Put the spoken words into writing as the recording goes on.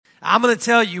I'm going to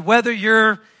tell you, whether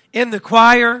you're in the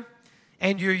choir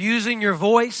and you're using your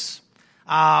voice,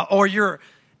 or you're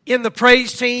in the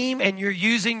praise team and you're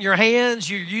using your hands,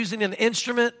 you're using an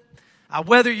instrument,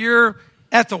 whether you're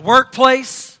at the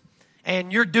workplace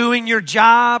and you're doing your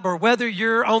job, or whether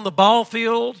you're on the ball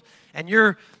field and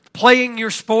you're playing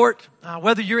your sport,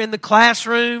 whether you're in the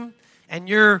classroom and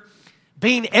you're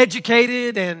being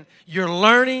educated and you're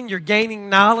learning, you're gaining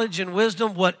knowledge and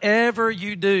wisdom, whatever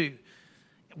you do,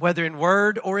 whether in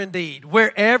word or in deed,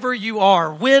 wherever you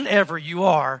are, whenever you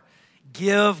are,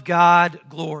 give God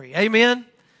glory. Amen?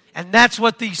 And that's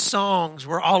what these songs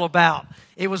were all about.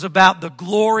 It was about the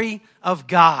glory of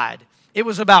God. It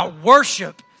was about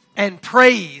worship and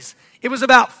praise. It was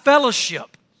about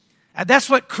fellowship. And that's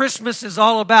what Christmas is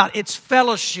all about. It's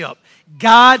fellowship.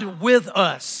 God with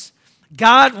us.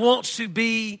 God wants to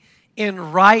be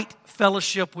in right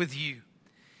fellowship with you.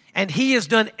 And He has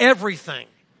done everything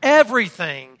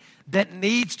that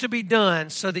needs to be done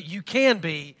so that you can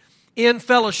be in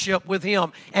fellowship with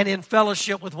Him and in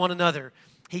fellowship with one another.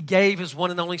 He gave His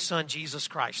one and only Son, Jesus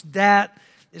Christ. That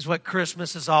is what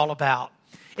Christmas is all about.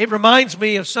 It reminds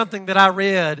me of something that I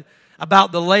read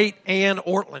about the late Ann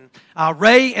Ortlund.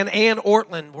 Ray and Ann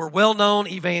Ortlund were well-known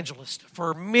evangelists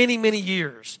for many, many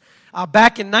years.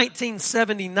 Back in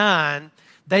 1979,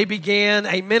 they began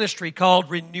a ministry called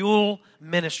Renewal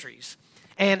Ministries.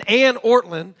 And Ann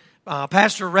Ortlund,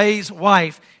 Pastor Ray's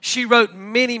wife, she wrote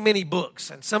many, many books.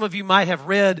 And some of you might have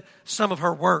read some of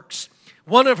her works.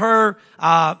 One of her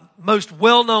most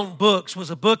well-known books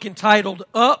was a book entitled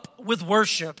Up with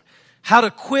Worship, How to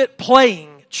Quit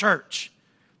Playing Church.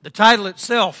 The title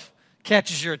itself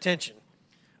catches your attention.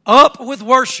 Up with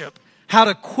Worship, How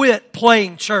to Quit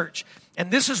Playing Church.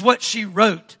 And this is what she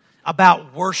wrote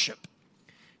about worship.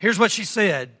 Here's what she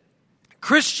said.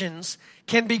 Christians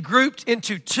can be grouped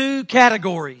into two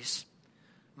categories: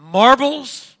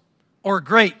 marbles or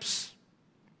grapes.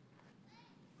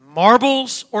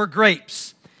 Marbles or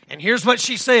grapes. And here's what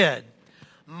she said.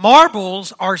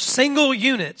 Marbles are single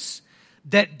units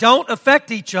that don't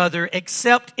affect each other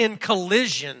except in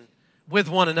collision with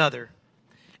one another.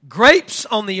 Grapes,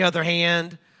 on the other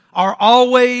hand, are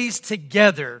always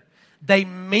together. They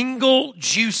mingle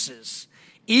juices.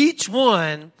 Each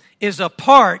one is a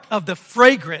part of the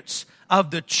fragrance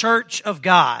of the church of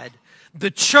God.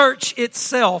 The church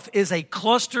itself is a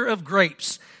cluster of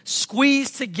grapes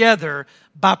squeezed together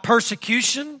by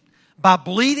persecution, by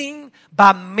bleeding,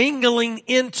 by mingling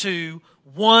into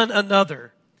one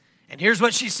another. And here's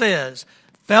what she says.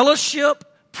 Fellowship,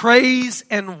 praise,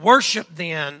 and worship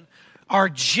then are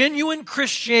genuine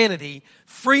Christianity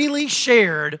freely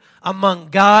shared among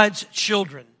God's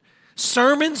children.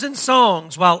 Sermons and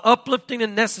songs, while uplifting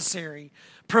and necessary,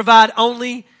 provide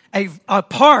only a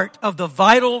part of the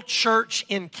vital church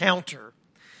encounter.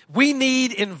 We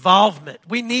need involvement.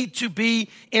 We need to be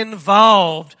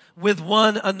involved with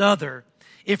one another.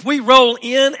 If we roll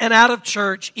in and out of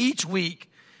church each week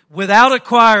without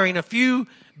acquiring a few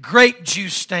grape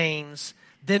juice stains,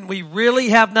 then we really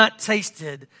have not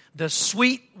tasted the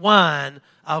sweet wine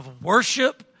of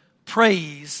worship,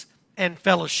 praise, and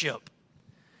fellowship.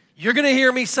 You're going to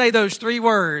hear me say those three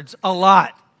words a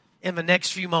lot in the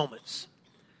next few moments.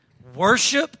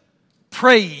 Worship,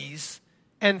 praise,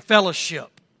 and fellowship.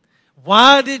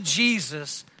 Why did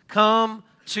Jesus come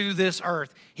to this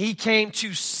earth? He came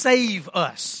to save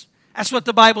us. That's what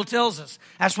the Bible tells us.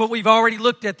 That's what we've already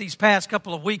looked at these past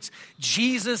couple of weeks.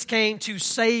 Jesus came to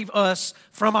save us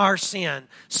from our sin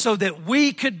so that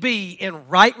we could be in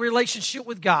right relationship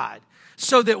with God,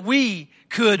 so that we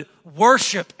could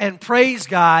worship and praise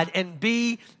God and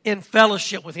be in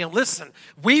fellowship with Him. Listen,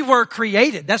 we were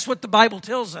created. That's what the Bible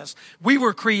tells us. We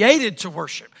were created to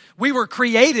worship. We were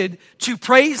created to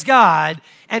praise God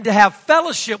and to have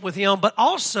fellowship with Him, but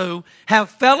also have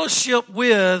fellowship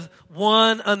with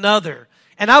one another.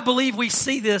 And I believe we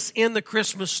see this in the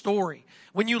Christmas story.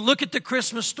 When you look at the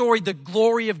Christmas story, the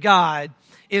glory of God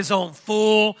is on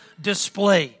full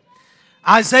display.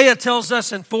 Isaiah tells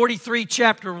us in 43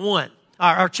 chapter 1,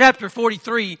 or chapter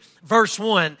 43 verse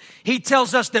 1, he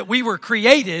tells us that we were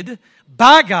created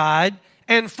by God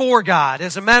and for God.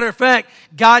 As a matter of fact,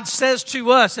 God says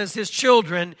to us as His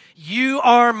children, you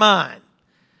are mine.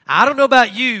 I don't know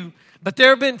about you, but there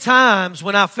have been times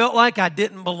when I felt like I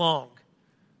didn't belong.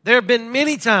 There have been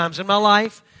many times in my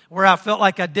life where I felt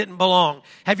like I didn't belong.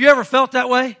 Have you ever felt that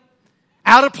way?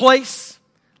 Out of place?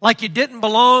 Like you didn't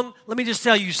belong? Let me just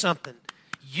tell you something.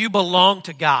 You belong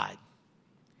to God.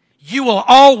 You will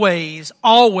always,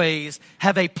 always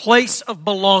have a place of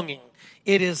belonging.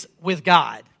 It is with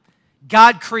God.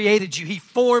 God created you. He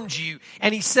formed you.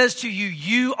 And He says to you,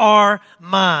 you are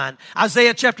mine.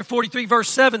 Isaiah chapter 43 verse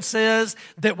 7 says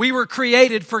that we were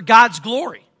created for God's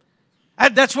glory.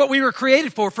 That's what we were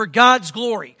created for God's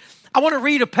glory. I want to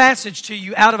read a passage to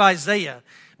you out of Isaiah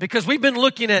because we've been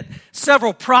looking at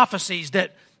several prophecies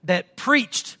that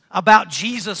preached about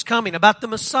Jesus coming, about the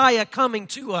Messiah coming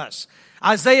to us.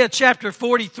 Isaiah chapter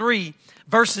 43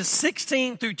 verses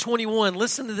 16 through 21.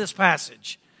 Listen to this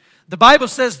passage. The Bible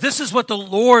says, this is what the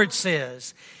Lord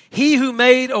says. He who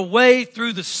made a way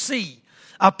through the sea,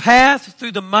 a path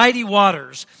through the mighty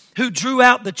waters, who drew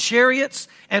out the chariots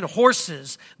and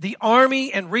horses, the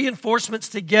army and reinforcements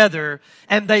together,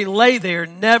 and they lay there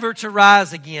never to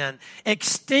rise again,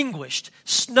 extinguished,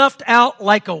 snuffed out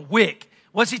like a wick.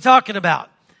 What's he talking about?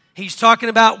 He's talking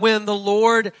about when the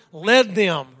Lord led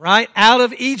them, right, out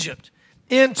of Egypt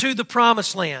into the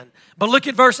promised land. But look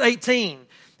at verse 18.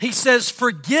 He says,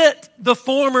 forget the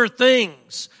former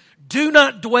things. Do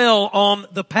not dwell on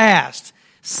the past.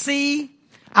 See,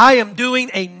 I am doing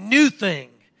a new thing.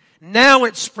 Now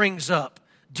it springs up.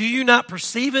 Do you not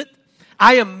perceive it?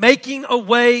 I am making a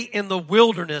way in the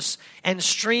wilderness and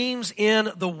streams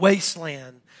in the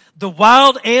wasteland. The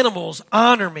wild animals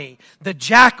honor me, the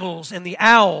jackals and the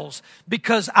owls,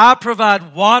 because I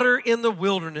provide water in the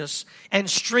wilderness and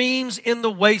streams in the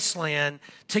wasteland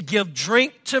to give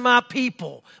drink to my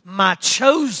people, my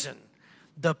chosen,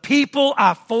 the people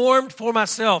I formed for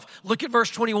myself. Look at verse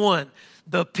 21.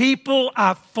 The people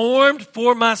I formed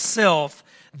for myself,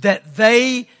 that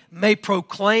they may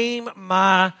proclaim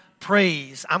my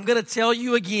praise. I'm going to tell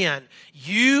you again,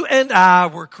 you and I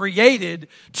were created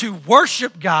to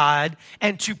worship God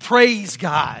and to praise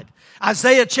God.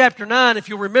 Isaiah chapter 9, if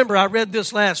you'll remember, I read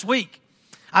this last week.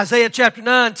 Isaiah chapter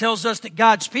 9 tells us that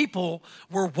God's people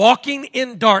were walking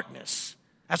in darkness.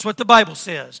 That's what the Bible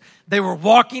says. They were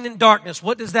walking in darkness.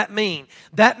 What does that mean?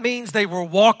 That means they were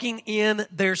walking in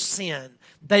their sin.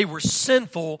 They were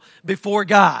sinful before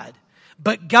God.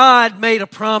 But God made a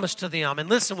promise to them. And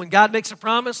listen, when God makes a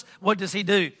promise, what does He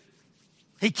do?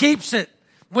 He keeps it.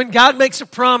 When God makes a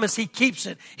promise, He keeps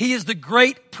it. He is the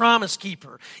great promise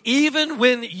keeper. Even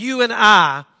when you and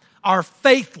I are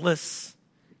faithless,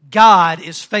 God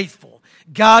is faithful.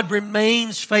 God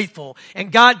remains faithful.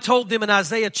 And God told them in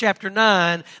Isaiah chapter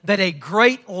 9 that a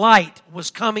great light was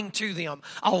coming to them.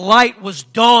 A light was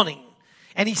dawning.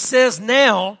 And He says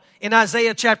now in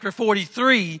Isaiah chapter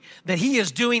 43 that He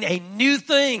is doing a new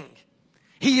thing.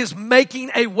 He is making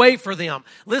a way for them.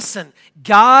 Listen,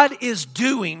 God is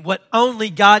doing what only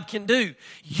God can do.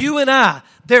 You and I,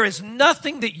 there is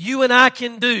nothing that you and I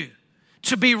can do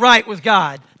to be right with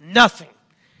God. Nothing.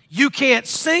 You can't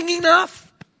sing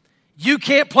enough. You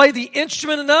can't play the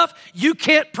instrument enough. You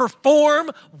can't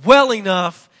perform well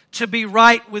enough to be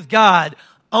right with God.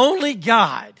 Only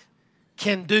God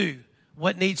can do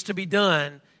what needs to be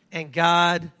done, and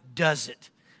God does it.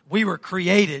 We were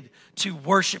created to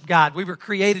worship God. We were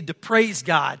created to praise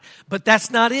God. But that's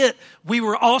not it. We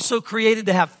were also created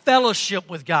to have fellowship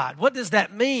with God. What does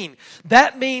that mean?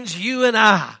 That means you and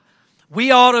I,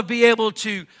 we ought to be able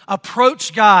to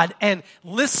approach God and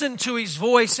listen to His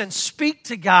voice and speak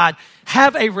to God,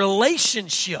 have a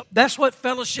relationship. That's what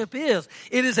fellowship is.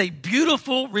 It is a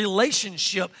beautiful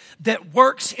relationship that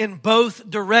works in both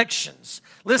directions.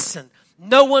 Listen,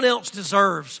 no one else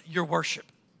deserves your worship.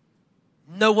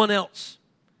 No one else.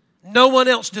 No one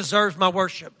else deserves my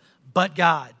worship but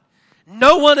God.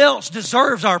 No one else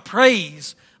deserves our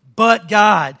praise but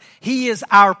God. He is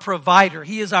our provider.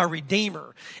 He is our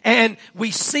redeemer. And we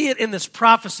see it in this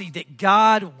prophecy that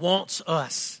God wants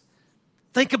us.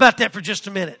 Think about that for just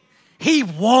a minute. He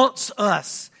wants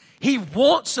us. He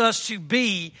wants us to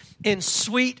be in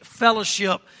sweet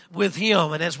fellowship with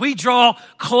Him. And as we draw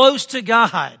close to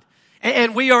God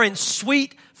and we are in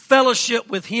sweet fellowship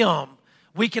with Him,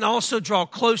 we can also draw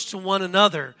close to one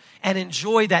another and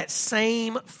enjoy that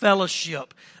same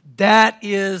fellowship. That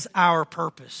is our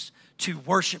purpose, to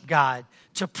worship God,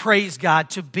 to praise God,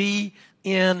 to be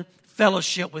in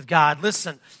fellowship with God.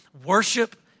 Listen,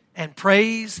 worship and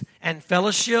praise and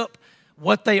fellowship,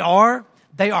 what they are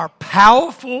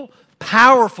powerful,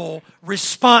 powerful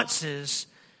responses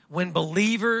when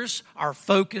believers are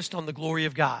focused on the glory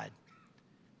of God.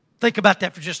 Think about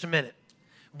that for just a minute.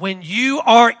 When you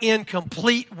are in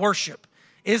complete worship,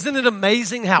 isn't it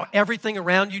amazing how everything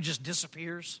around you just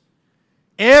disappears?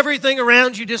 Everything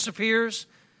around you disappears.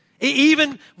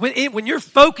 Even when you're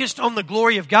focused on the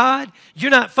glory of God,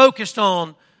 you're not focused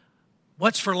on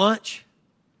what's for lunch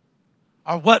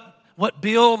or what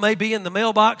bill may be in the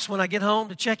mailbox when I get home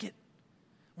to check it.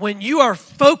 When you are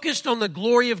focused on the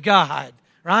glory of God,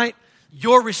 right,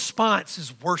 your response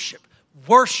is worship.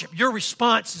 worship. Your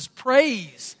response is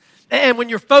praise. And when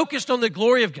you're focused on the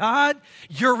glory of God,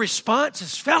 your response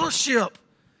is fellowship.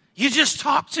 You just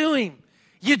talk to Him.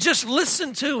 You just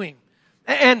listen to Him.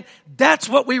 And that's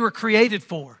what we were created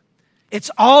for. It's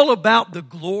all about the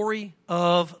glory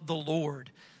of the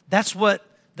Lord. That's what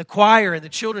the choir and the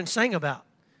children sang about.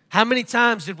 How many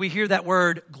times did we hear that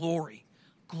word glory?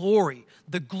 Glory.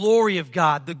 The glory of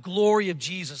God, the glory of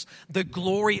Jesus, the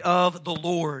glory of the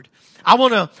Lord. I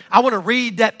want to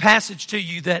read that passage to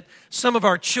you that some of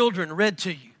our children read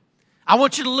to you. I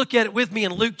want you to look at it with me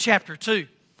in Luke chapter 2.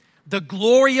 The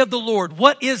glory of the Lord.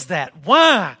 What is that?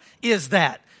 Why is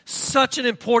that such an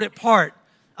important part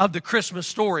of the Christmas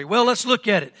story? Well, let's look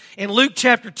at it. In Luke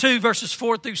chapter 2, verses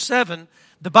 4 through 7,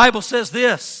 the Bible says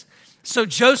this. So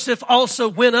Joseph also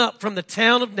went up from the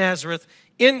town of Nazareth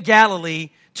in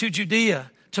Galilee to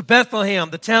Judea, to Bethlehem,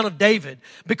 the town of David,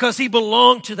 because he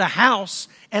belonged to the house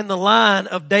and the line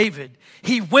of David.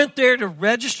 He went there to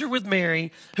register with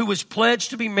Mary, who was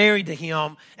pledged to be married to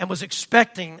him and was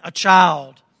expecting a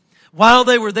child. While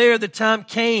they were there, the time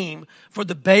came for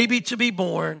the baby to be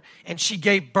born, and she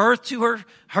gave birth to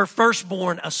her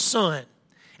firstborn, a son.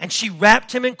 And she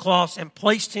wrapped him in cloths and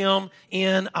placed him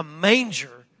in a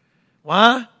manger.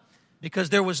 Why? Because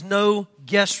there was no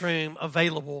guest room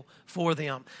available for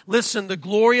them. Listen, the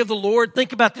glory of the Lord,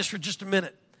 think about this for just a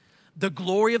minute. The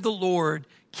glory of the Lord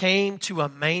came to a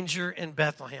manger in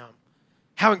Bethlehem.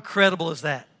 How incredible is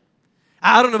that?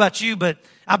 I don't know about you, but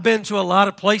I've been to a lot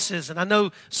of places, and I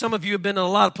know some of you have been to a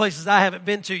lot of places I haven't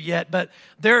been to yet, but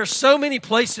there are so many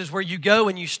places where you go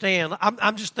and you stand.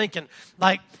 I'm just thinking,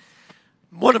 like,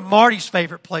 one of Marty's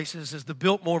favorite places is the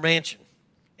Biltmore Mansion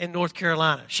in North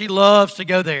Carolina. She loves to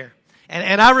go there.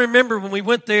 And I remember when we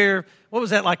went there, what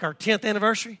was that, like our 10th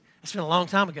anniversary? It's been a long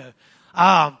time ago.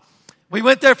 We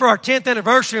went there for our 10th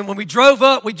anniversary, and when we drove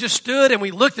up, we just stood and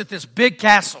we looked at this big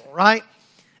castle, right?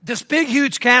 This big,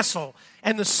 huge castle,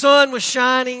 and the sun was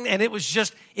shining, and it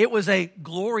was a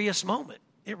glorious moment.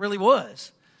 It really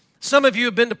was. Some of you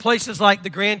have been to places like the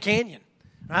Grand Canyon,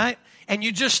 right? And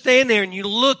you just stand there and you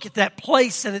look at that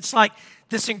place, and it's like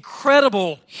this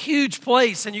incredible, huge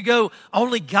place, and you go,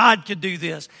 only God could do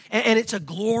this. And it's a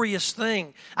glorious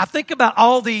thing. I think about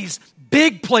all these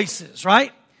big places,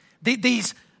 right?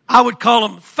 These, I would call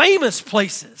them famous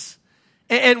places.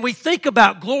 And we think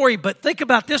about glory, but think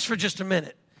about this for just a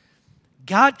minute.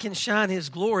 God can shine His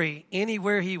glory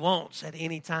anywhere He wants at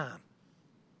any time.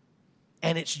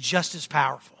 And it's just as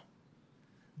powerful.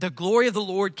 The glory of the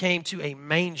Lord came to a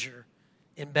manger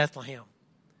in Bethlehem.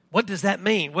 What does that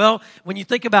mean? Well, when you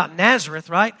think about Nazareth,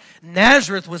 right?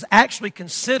 Nazareth was actually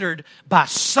considered by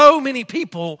so many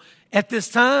people at this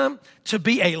time to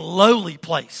be a lowly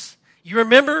place. You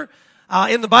remember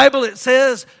in the Bible it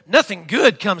says nothing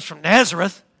good comes from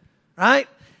Nazareth, right?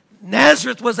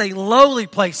 Nazareth was a lowly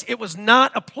place. It was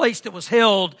not a place that was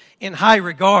held in high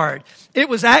regard. It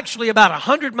was actually about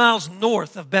 100 miles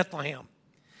north of Bethlehem.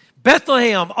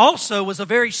 Bethlehem also was a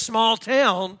very small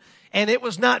town, and it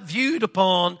was not viewed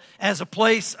upon as a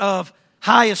place of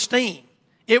high esteem.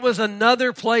 It was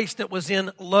another place that was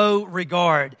in low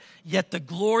regard. Yet the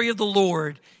glory of the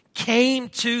Lord came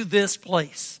to this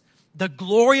place. The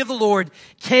glory of the Lord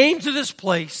came to this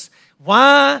place.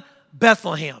 Why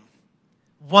Bethlehem?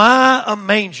 Why a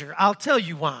manger? I'll tell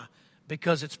you why.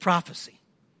 Because it's prophecy.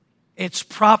 It's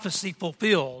prophecy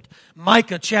fulfilled.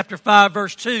 Micah chapter 5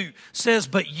 verse 2 says,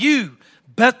 "But you,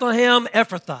 Bethlehem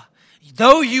Ephrathah,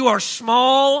 though you are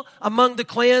small among the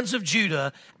clans of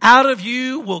Judah, out of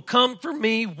you will come for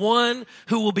me one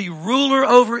who will be ruler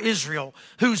over Israel,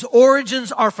 whose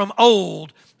origins are from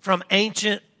old, from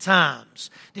ancient times."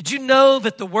 Did you know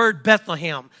that the word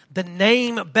Bethlehem, the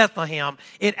name Bethlehem,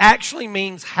 it actually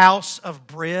means house of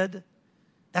bread?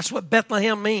 That's what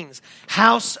Bethlehem means,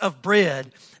 house of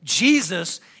bread.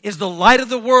 Jesus is the light of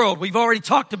the world. We've already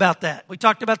talked about that. We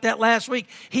talked about that last week.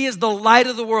 He is the light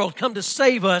of the world, come to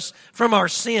save us from our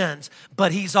sins.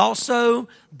 But He's also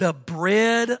the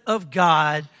bread of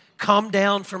God come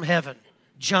down from heaven.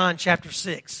 John chapter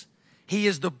 6. He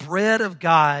is the bread of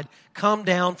God come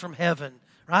down from heaven,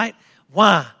 right?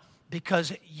 Why?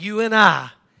 Because you and I,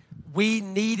 we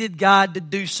needed God to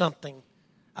do something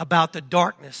about the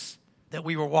darkness that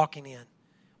we were walking in.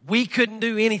 We couldn't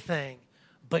do anything,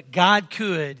 but God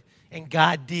could, and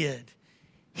God did.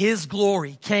 His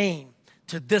glory came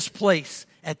to this place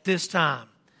at this time.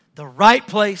 The right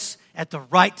place at the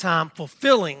right time,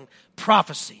 fulfilling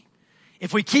prophecy.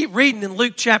 If we keep reading in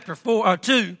Luke chapter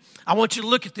 2, I want you to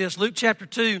look at this. Luke chapter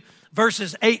 2,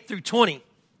 verses 8 through 20.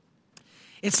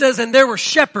 It says, "And there were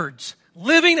shepherds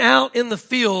living out in the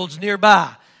fields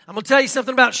nearby." I'm going to tell you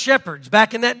something about shepherds.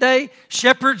 Back in that day,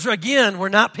 shepherds, again, were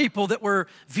not people that were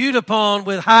viewed upon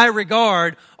with high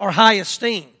regard or high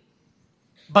esteem.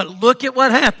 But look at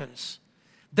what happens.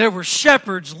 There were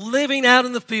shepherds living out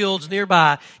in the fields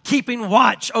nearby, keeping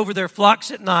watch over their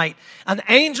flocks at night. An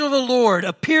angel of the Lord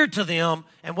appeared to them,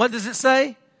 and what does it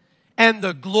say? And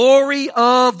the glory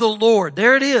of the Lord,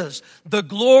 there it is, the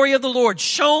glory of the Lord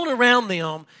shone around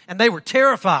them, and they were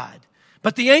terrified.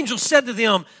 But the angel said to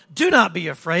them, do not be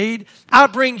afraid. I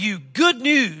bring you good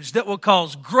news that will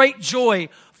cause great joy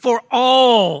for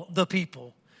all the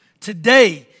people.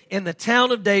 Today, in the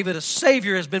town of David, a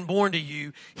Savior has been born to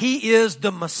you. He is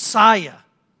the Messiah,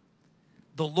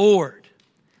 the Lord.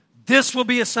 This will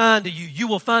be a sign to you. You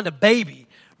will find a baby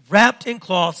wrapped in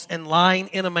cloths and lying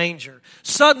in a manger.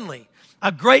 Suddenly,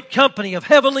 a great company of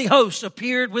heavenly hosts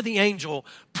appeared with the angel,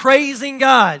 praising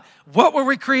God. What were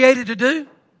we created to do?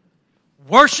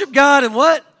 Worship God and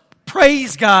what?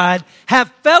 Praise God.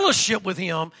 Have fellowship with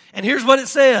Him. And here's what it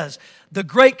says. The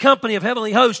great company of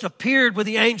heavenly hosts appeared with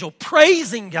the angel,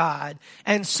 praising God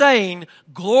and saying,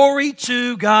 glory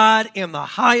to God in the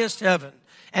highest heaven,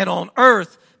 and on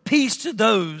earth peace to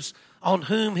those on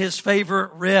whom His favor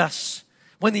rests.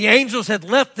 When the angels had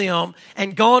left them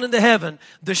and gone into heaven,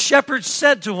 the shepherds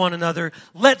said to one another,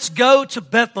 let's go to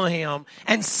Bethlehem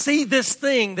and see this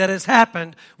thing that has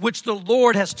happened, which the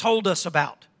Lord has told us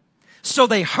about. So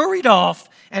they hurried off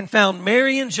and found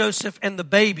Mary and Joseph and the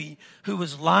baby who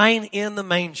was lying in the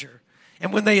manger.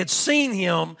 And when they had seen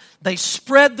him, they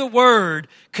spread the word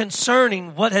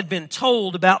concerning what had been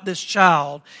told about this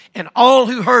child. And all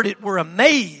who heard it were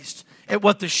amazed at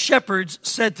what the shepherds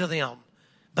said to them.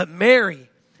 But Mary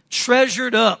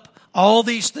treasured up all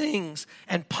these things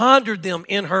and pondered them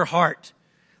in her heart.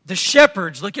 The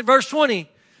shepherds, look at verse 20.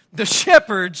 The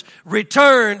shepherds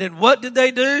returned, and what did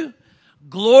they do?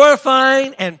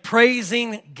 Glorifying and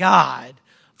praising God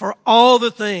for all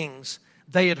the things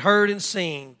they had heard and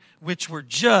seen, which were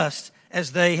just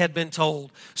as they had been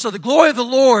told. So the glory of the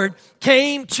Lord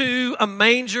came to a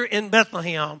manger in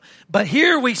Bethlehem. But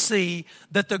here we see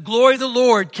that the glory of the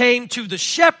Lord came to the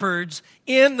shepherds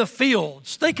in the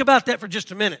fields. Think about that for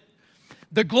just a minute.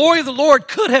 The glory of the Lord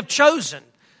could have chosen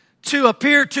to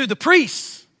appear to the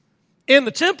priests in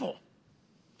the temple.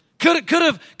 Could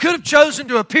have chosen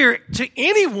to appear to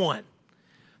anyone.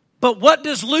 But what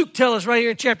does Luke tell us right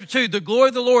here in chapter 2? The glory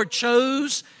of the Lord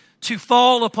chose to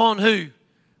fall upon who?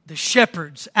 The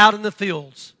shepherds out in the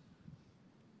fields.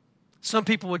 Some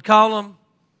people would call them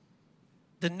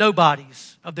the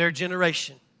nobodies of their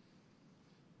generation.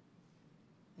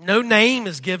 No name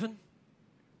is given.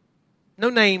 No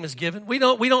name is given. We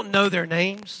don't know their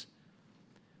names.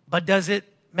 But does it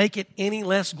make it any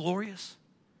less glorious?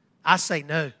 I say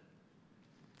no.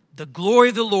 The glory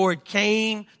of the Lord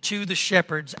came to the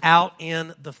shepherds out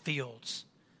in the fields.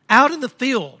 Out in the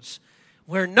fields,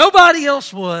 where nobody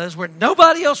else was, where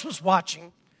nobody else was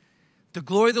watching. The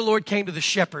glory of the Lord came to the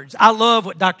shepherds. I love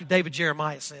what Dr. David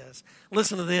Jeremiah says.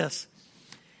 Listen to this.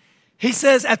 He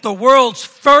says, at the world's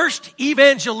first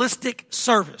evangelistic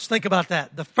service, think about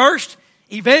that. The first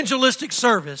evangelistic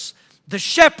service, the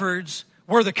shepherds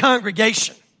were the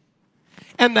congregation,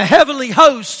 and the heavenly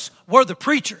hosts were the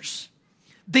preachers.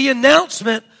 The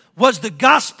announcement was the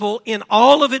gospel in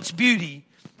all of its beauty,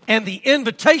 and the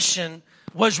invitation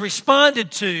was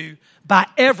responded to by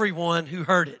everyone who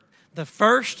heard it. The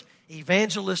first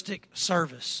evangelistic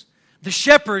service. The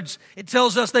shepherds, it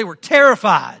tells us they were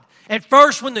terrified. At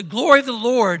first, when the glory of the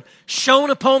Lord shone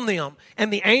upon them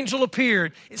and the angel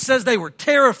appeared, it says they were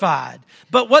terrified.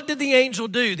 But what did the angel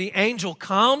do? The angel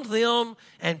calmed them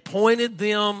and pointed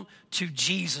them to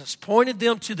Jesus, pointed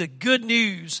them to the good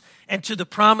news and to the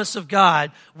promise of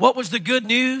God. What was the good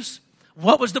news?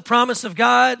 What was the promise of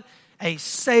God? A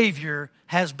Savior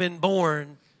has been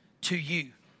born to you.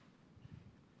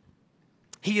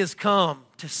 He has come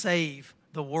to save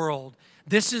the world.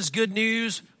 This is good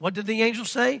news. What did the angel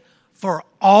say? For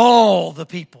all the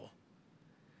people.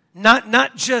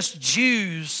 Not just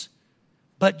Jews,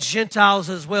 but Gentiles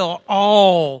as well.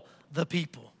 All the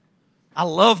people. I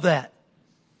love that.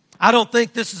 I don't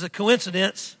think this is a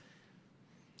coincidence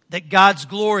that God's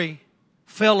glory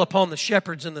fell upon the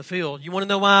shepherds in the field. You want to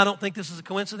know why I don't think this is a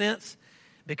coincidence?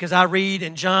 Because I read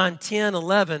in John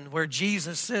 10:11 where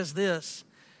Jesus says this,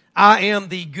 I am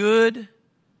the good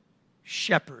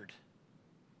shepherd.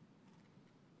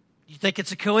 You think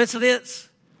it's a coincidence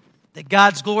that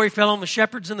God's glory fell on the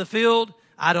shepherds in the field?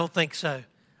 I don't think so.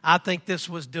 I think this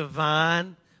was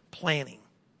divine planning.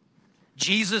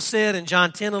 Jesus said in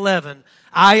John 10:11,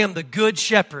 I am the good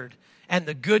shepherd, and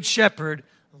the good shepherd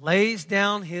lays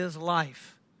down his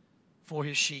life for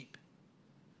his sheep.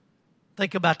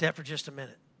 Think about that for just a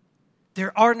minute.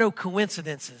 There are no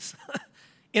coincidences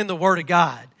in the Word of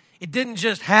God. It didn't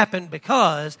just happen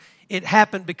because, it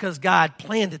happened because God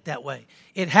planned it that way.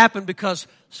 It happened because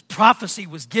prophecy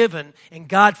was given and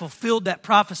God fulfilled that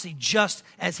prophecy just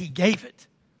as He gave it.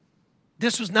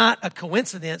 This was not a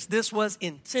coincidence. This was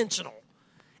intentional.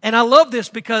 And I love this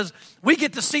because we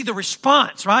get to see the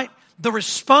response, right? The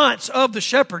response of the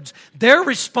shepherds. Their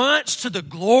response to the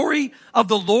glory of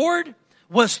the Lord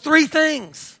was three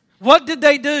things. What did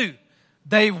they do?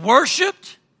 They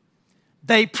worshiped,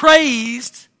 they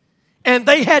praised, and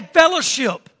they had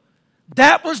fellowship.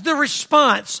 That was the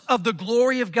response of the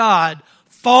glory of God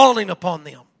falling upon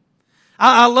them.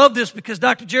 I love this because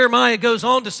Dr. Jeremiah goes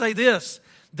on to say this.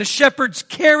 The shepherds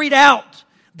carried out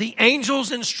the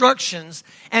angel's instructions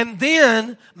and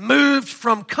then moved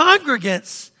from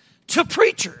congregants to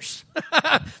preachers.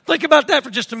 Think about that for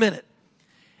just a minute.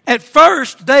 At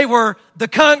first, they were the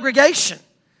congregation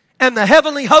and the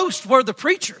heavenly host were the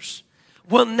preachers.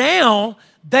 Well, now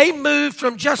they moved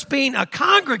from just being a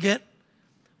congregant,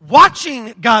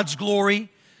 watching God's glory,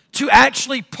 to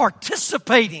actually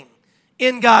participating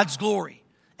in God's glory.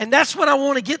 And that's what I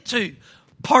want to get to.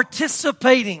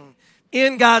 Participating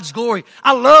in God's glory.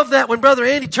 I love that when Brother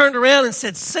Andy turned around and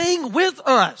said, sing with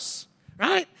us,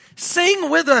 right? Sing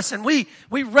with us. And we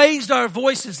raised our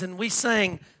voices and we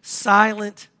sang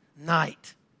Silent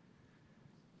Night.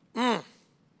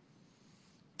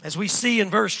 As we see in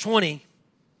verse 20,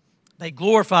 they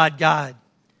glorified God.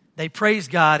 They praised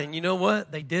God. And you know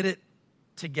what? They did it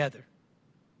together.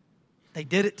 They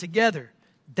did it together.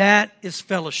 That is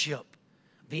fellowship.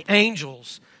 The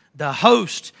angels, the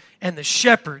host, and the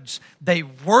shepherds, they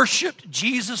worshiped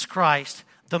Jesus Christ,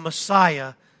 the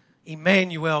Messiah,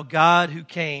 Emmanuel, God who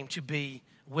came to be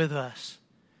with us.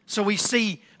 So we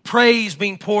see praise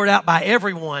being poured out by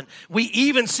everyone. We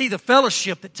even see the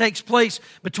fellowship that takes place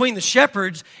between the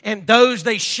shepherds and those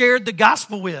they shared the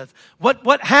gospel with.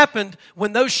 What happened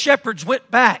when those shepherds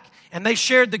went back and they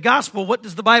shared the gospel? What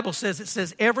does the Bible say? It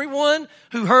says everyone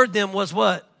who heard them was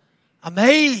what?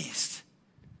 Amazed.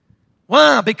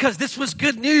 Why? Because this was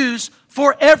good news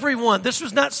for everyone. This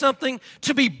was not something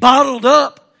to be bottled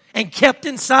up and kept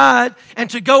inside and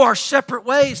to go our separate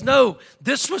ways. No,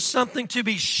 this was something to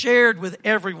be shared with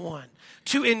everyone,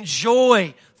 to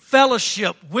enjoy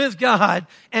fellowship with God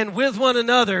and with one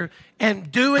another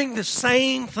and doing the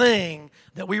same thing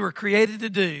that we were created to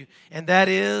do, and that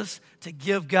is to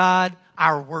give God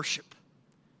our worship,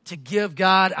 to give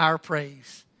God our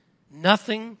praise.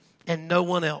 Nothing and no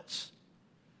one else.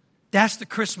 That's the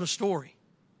Christmas story.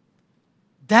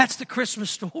 That's the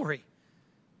Christmas story.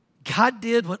 God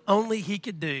did what only He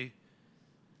could do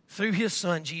through His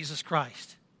Son, Jesus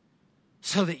Christ,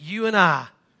 so that you and I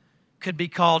could be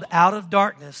called out of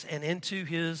darkness and into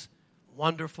His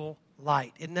wonderful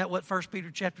light. Isn't that what 1 Peter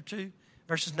chapter 2,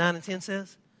 verses 9 and 10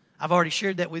 says? I've already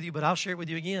shared that with you, but I'll share it with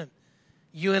you again.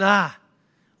 You and I,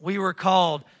 we were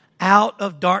called out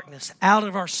of darkness, out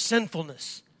of our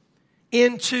sinfulness,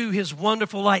 into His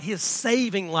wonderful light, His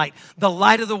saving light, the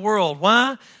light of the world.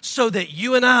 Why? So that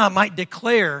you and I might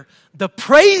declare the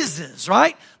praises,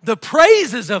 right? The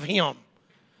praises of Him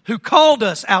who called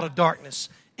us out of darkness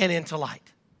and into light.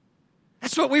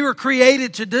 That's what we were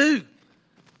created to do.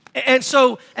 And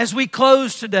so as we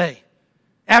close today,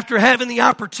 after having the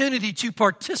opportunity to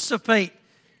participate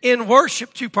in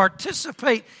worship, to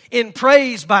participate in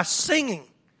praise by singing,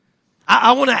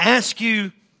 I want to ask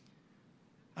you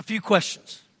a few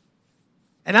questions.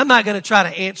 And I'm not going to try to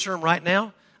answer them right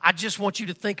now. I just want you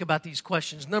to think about these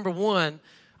questions. Number one,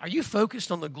 are you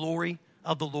focused on the glory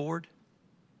of the Lord?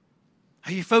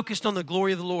 Are you focused on the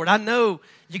glory of the Lord? I know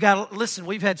you got to listen,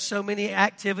 we've had so many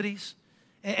activities.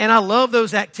 And I love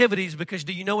those activities because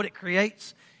do you know what it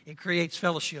creates? It creates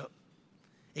fellowship.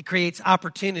 It creates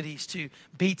opportunities to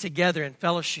be together in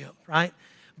fellowship, right?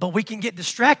 But we can get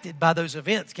distracted by those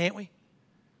events, can't we?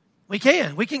 We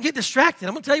can. We can get distracted.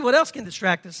 I'm going to tell you what else can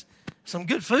distract us. Some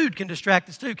good food can distract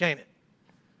us too, can't it?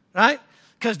 Right?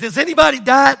 Because does anybody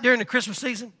diet during the Christmas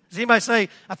season? Does anybody say,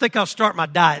 I think I'll start my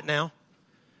diet now?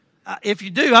 If you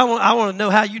do, I want to know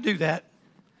how you do that.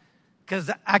 Because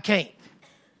I can't.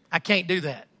 I can't do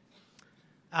that.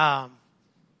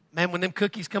 Man, when them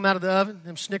cookies come out of the oven,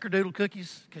 them snickerdoodle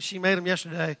cookies, because she made them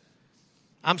yesterday,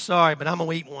 I'm sorry, but I'm going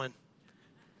to eat one.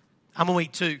 I'm going to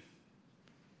eat two.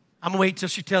 I'm going to wait till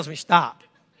she tells me stop.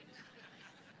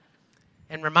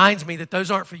 And reminds me that those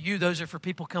aren't for you, those are for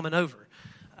people coming over.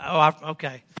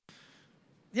 Okay.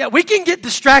 Yeah, we can get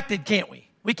distracted, can't we?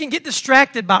 We can get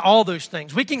distracted by all those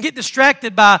things. We can get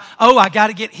distracted by, I got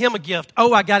to get him a gift.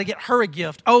 I got to get her a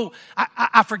gift.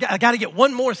 I forgot, I got to get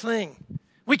one more thing.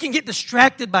 We can get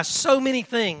distracted by so many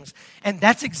things, and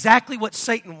that's exactly what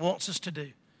Satan wants us to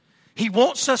do. He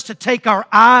wants us to take our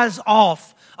eyes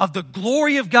off of the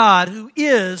glory of God, who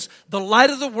is the light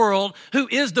of the world, who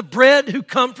is the bread who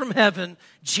come from heaven,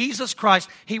 Jesus Christ.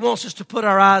 He wants us to put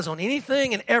our eyes on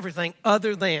anything and everything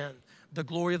other than the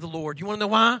glory of the Lord. You want to know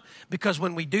why? Because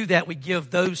when we do that, we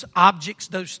give those objects,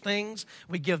 those things,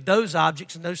 we give those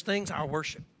objects and those things our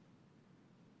worship.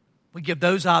 We give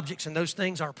those objects and those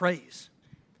things our praise.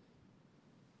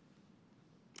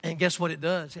 And guess what it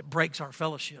does? It breaks our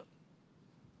fellowship.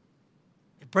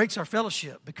 It breaks our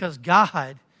fellowship because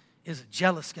God is a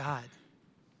jealous God.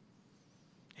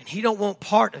 And He don't want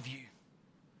part of you.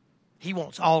 He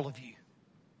wants all of you.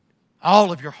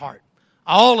 All of your heart.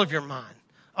 All of your mind.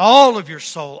 All of your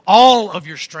soul. All of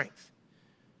your strength.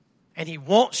 And He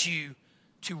wants you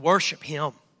to worship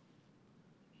Him.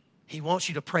 He wants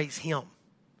you to praise Him.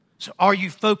 So are you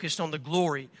focused on the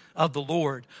glory of the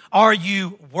Lord? Are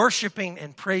you worshiping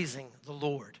and praising the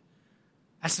Lord?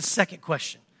 That's the second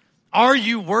question. Are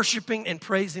you worshiping and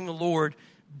praising the Lord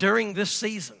during this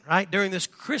season, right? During this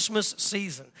Christmas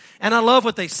season. And I love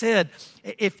what they said.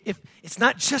 If it's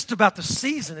not just about the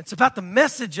season, it's about the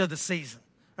message of the season,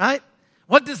 right?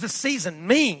 What does the season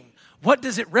mean? What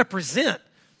does it represent?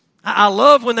 I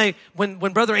love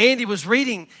when Brother Andy was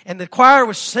reading and the choir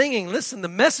was singing. Listen, the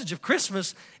message of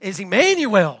Christmas is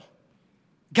Emmanuel,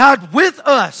 God with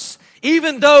us.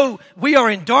 Even though we are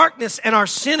in darkness and our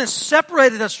sin has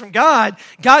separated us from God,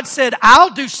 God said, I'll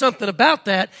do something about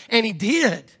that, and He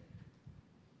did.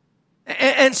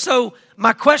 And so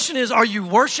my question is, are you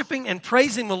worshiping and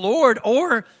praising the Lord,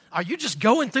 or are you just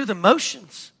going through the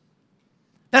motions?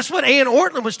 That's what Ann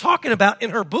Ortland was talking about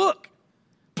in her book,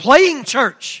 Playing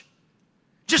Church.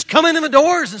 Just coming in the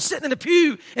doors and sitting in the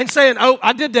pew and saying, oh,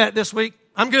 I did that this week.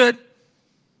 I'm good.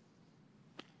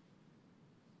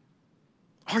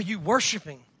 Are you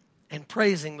worshiping and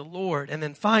praising the Lord? And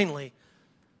then finally,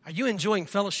 are you enjoying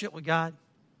fellowship with God?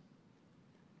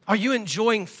 Are you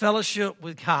enjoying fellowship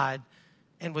with God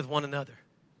and with one another?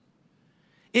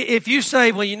 If you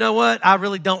say, well, you know what? I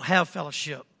really don't have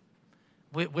fellowship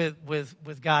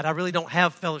with God. I really don't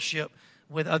have fellowship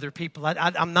with other people.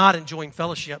 I'm not enjoying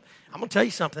fellowship. I'm going to tell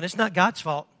you something. It's not God's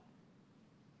fault.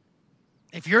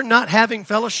 If you're not having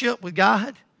fellowship with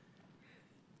God,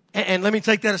 and let me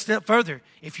take that a step further.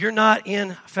 If you're not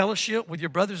in fellowship with your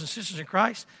brothers and sisters in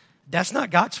Christ, that's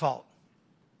not God's fault.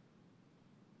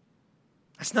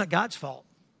 That's not God's fault.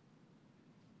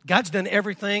 God's done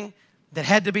everything that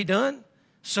had to be done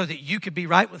so that you could be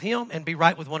right with Him and be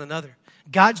right with one another.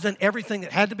 God's done everything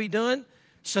that had to be done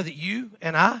so that you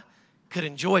and I could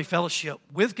enjoy fellowship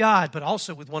with God, but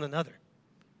also with one another.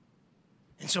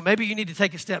 And so maybe you need to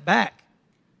take a step back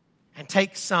and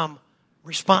take some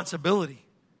responsibility.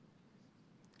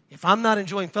 If I'm not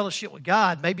enjoying fellowship with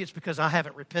God, maybe it's because I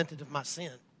haven't repented of my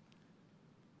sin.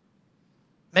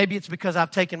 Maybe it's because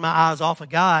I've taken my eyes off of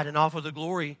God and off of the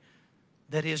glory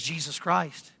that is Jesus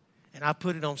Christ, and I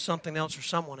put it on something else or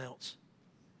someone else.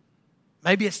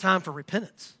 Maybe it's time for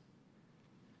repentance.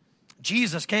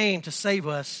 Jesus came to save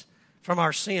us from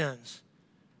our sins.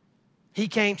 He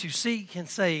came to seek and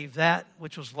save that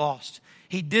which was lost.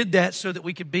 He did that so that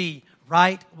we could be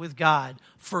right with God,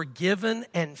 forgiven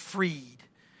and freed.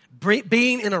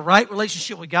 Being in a right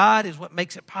relationship with God is what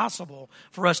makes it possible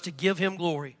for us to give Him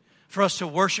glory, for us to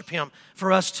worship Him,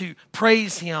 for us to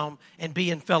praise Him and be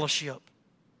in fellowship.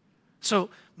 So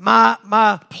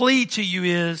my plea to you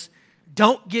is,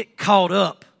 don't get caught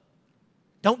up.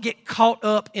 Don't get caught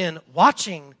up in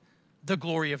watching the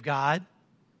glory of God.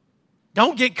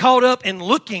 Don't get caught up in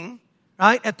looking,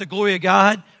 right, at the glory of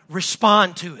God.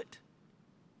 Respond to it.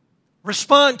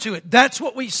 Respond to it. That's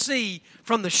what we see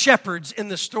from the shepherds in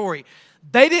the story.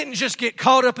 They didn't just get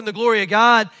caught up in the glory of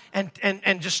God and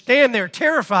just stand there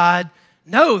terrified.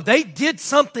 No, they did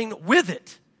something with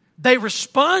it. They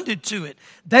responded to it.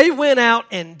 They went out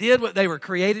and did what they were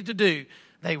created to do.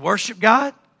 They worshiped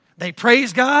God, they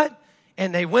praised God,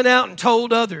 and they went out and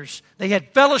told others. They had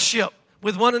fellowship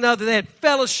with one another. They had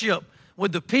fellowship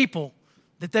with the people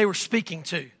that they were speaking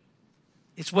to.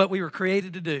 It's what we were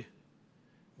created to do.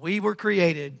 We were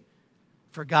created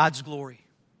for God's glory.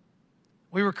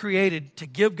 We were created to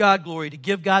give God glory, to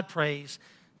give God praise,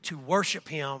 to worship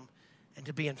Him, and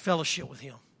to be in fellowship with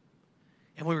Him.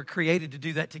 And we were created to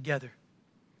do that together.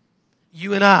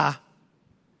 You and I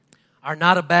are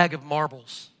not a bag of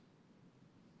marbles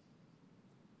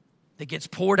that gets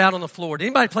poured out on the floor. Did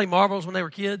anybody play marbles when they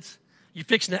were kids? You're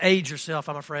fixing to age yourself,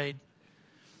 I'm afraid.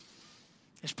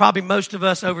 It's probably most of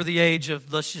us over the age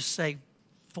of, let's just say,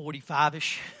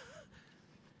 45-ish.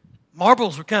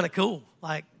 Marbles were kind of cool.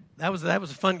 Like, that was a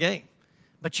fun game.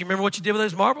 But you remember what you did with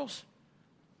those marbles?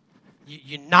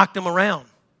 You knocked them around.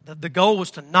 The goal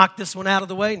was to knock this one out of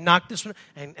the way, knock this one,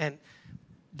 and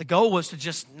the goal was to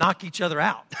just knock each other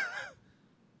out.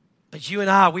 But you and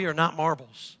I, we are not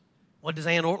marbles. What does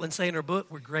Ann Ortland say in her book?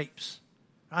 We're grapes,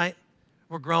 right?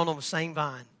 We're grown on the same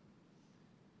vine.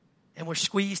 And we're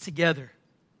squeezed together.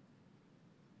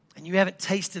 And you haven't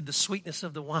tasted the sweetness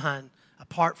of the wine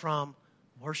apart from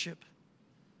worship,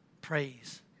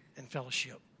 praise, and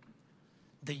fellowship.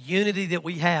 The unity that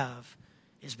we have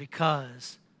is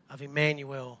because of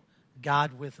Emmanuel,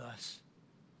 God with us.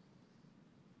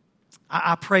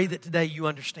 I pray that today you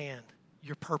understand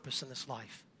your purpose in this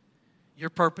life. Your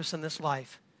purpose in this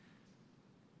life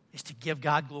is to give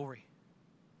God glory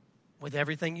with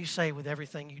everything you say, with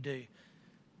everything you do.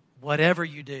 Whatever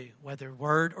you do, whether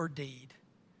word or deed,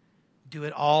 do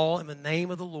it all in the name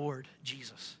of the Lord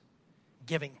Jesus,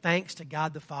 giving thanks to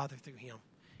God the Father through Him.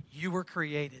 You were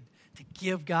created to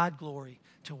give God glory,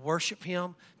 to worship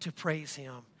Him, to praise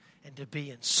Him, and to be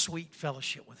in sweet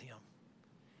fellowship with Him.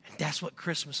 And that's what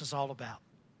Christmas is all about.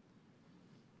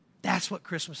 That's what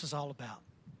Christmas is all about.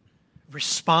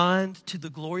 Respond to the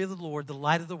glory of the Lord, the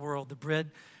light of the world, the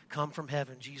bread come from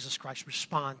heaven, Jesus Christ.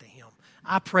 Respond to Him.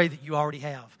 I pray that you already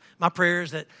have. My prayer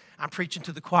is that I'm preaching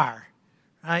to the choir,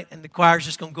 right? And the choir's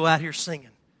just going to go out here singing.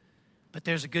 But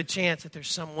there's a good chance that there's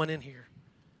someone in here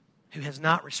who has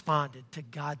not responded to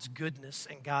God's goodness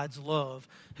and God's love,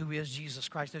 who is Jesus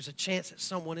Christ. There's a chance that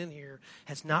someone in here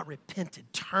has not repented,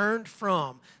 turned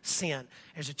from sin.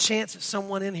 There's a chance that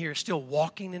someone in here is still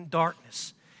walking in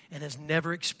darkness and has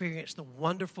never experienced the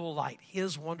wonderful light,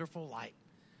 His wonderful light.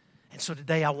 And so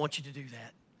today I want you to do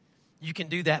that. You can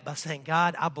do that by saying,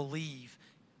 God, I believe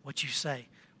what you say.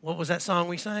 What was that song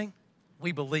we sang?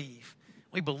 We believe.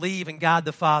 We believe in God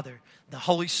the Father, the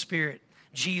Holy Spirit,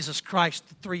 Jesus Christ,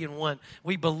 the three in one.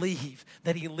 We believe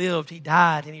that He lived, He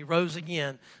died, and He rose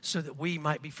again so that we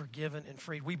might be forgiven and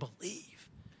freed. We believe.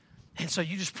 And so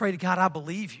you just pray to God, I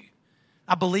believe you.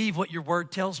 I believe what your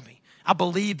word tells me. I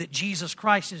believe that Jesus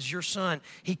Christ is your Son.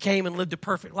 He came and lived a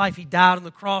perfect life. He died on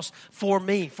the cross for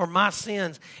me, for my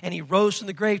sins. And He rose from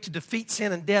the grave to defeat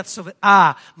sin and death so that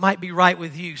I might be right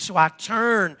with you. So I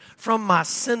turn from my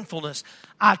sinfulness.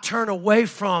 I turn away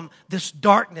from this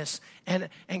darkness. And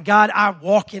God, I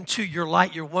walk into your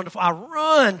light. You're wonderful. I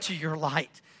run to your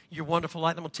light, your wonderful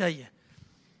light. And I'm going to tell you,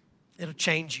 it'll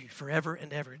change you forever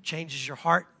and ever. It changes your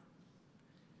heart.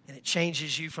 And it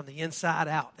changes you from the inside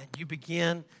out. And you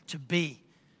begin to be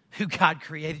who God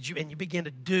created you. And you begin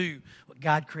to do what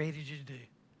God created you to do.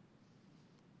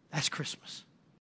 That's Christmas.